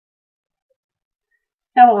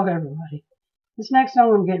Hello everybody. This next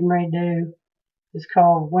song I'm getting ready to do is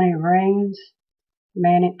called When It Rains,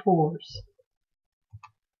 Man It Pours.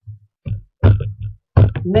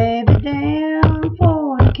 Maybe down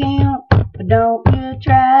for the count, but don't you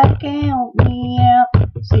try to count me out.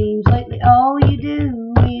 Seems lately all you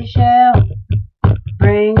do is shout.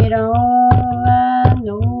 Bring it on, I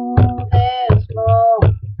know there's more.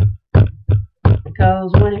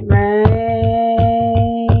 Because when it rains,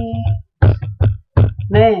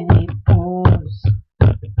 man it pours.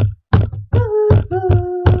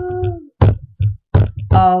 Ooh.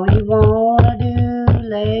 All you wanna do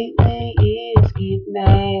lately is get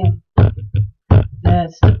mad.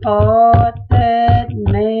 That's the part that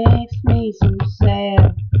makes me so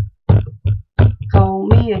sad. Call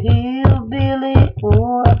me a hillbilly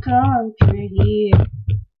or a country here.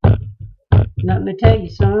 Let me tell you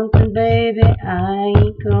something, baby, I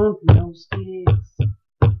ain't come from no sticks.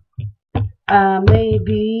 I may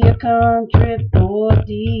be a country boy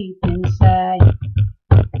deep inside.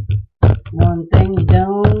 One thing you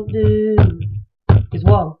don't do is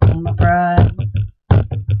walk on my pride.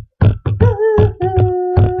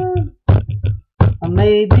 I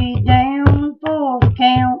may be down for the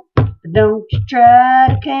count, but don't you try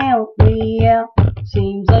to count me out.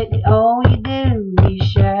 Seems lately all you do is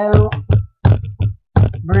shout.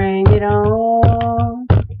 Bring it on,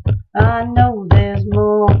 I know there's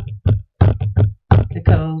more.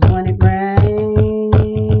 Because when it rains,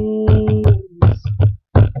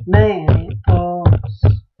 man it pours.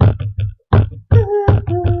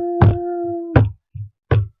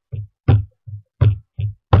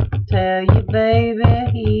 Tell you baby,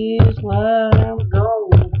 here's what I'm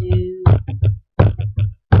gonna do.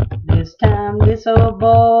 This time this old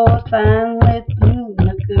boy's finally through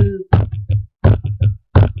the coop.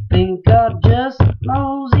 Think I'll just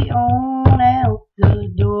mosey on out the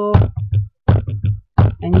door,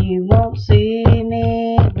 and you won't see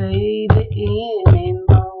me, baby,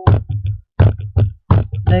 anymore.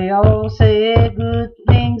 They all say good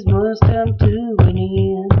things must come to an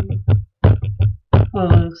end. Well,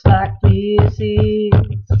 looks like this is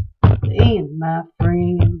the end, my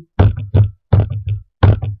friend.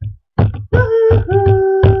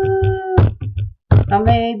 I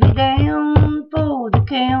may be down for the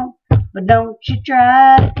count, but don't you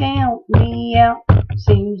try to count me out.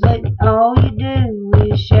 Seems like all you do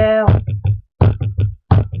is shout.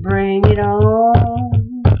 Bring it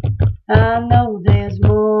on, I know there's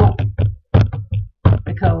more.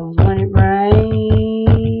 Because when it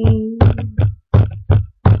rains,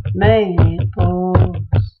 man it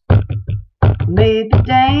pours. Maybe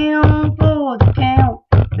down for the count,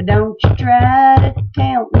 but don't you try to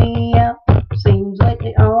count me out. Seems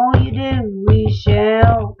lately all you do is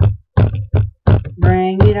shout.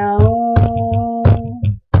 Bring it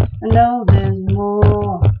on, I know there's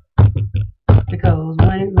more. Because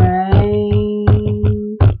when it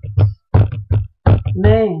rains,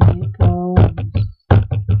 man it pours.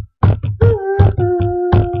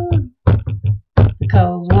 Ooh.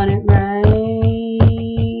 Because when it rains,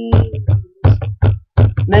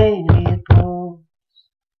 man it pours.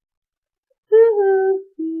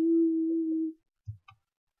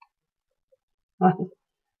 Well,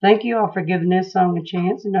 thank you all for giving this song a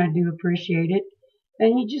chance, and I do appreciate it.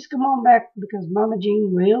 And you just come on back because Mama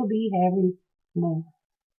Jean will be having more.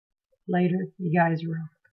 Later, you guys rock.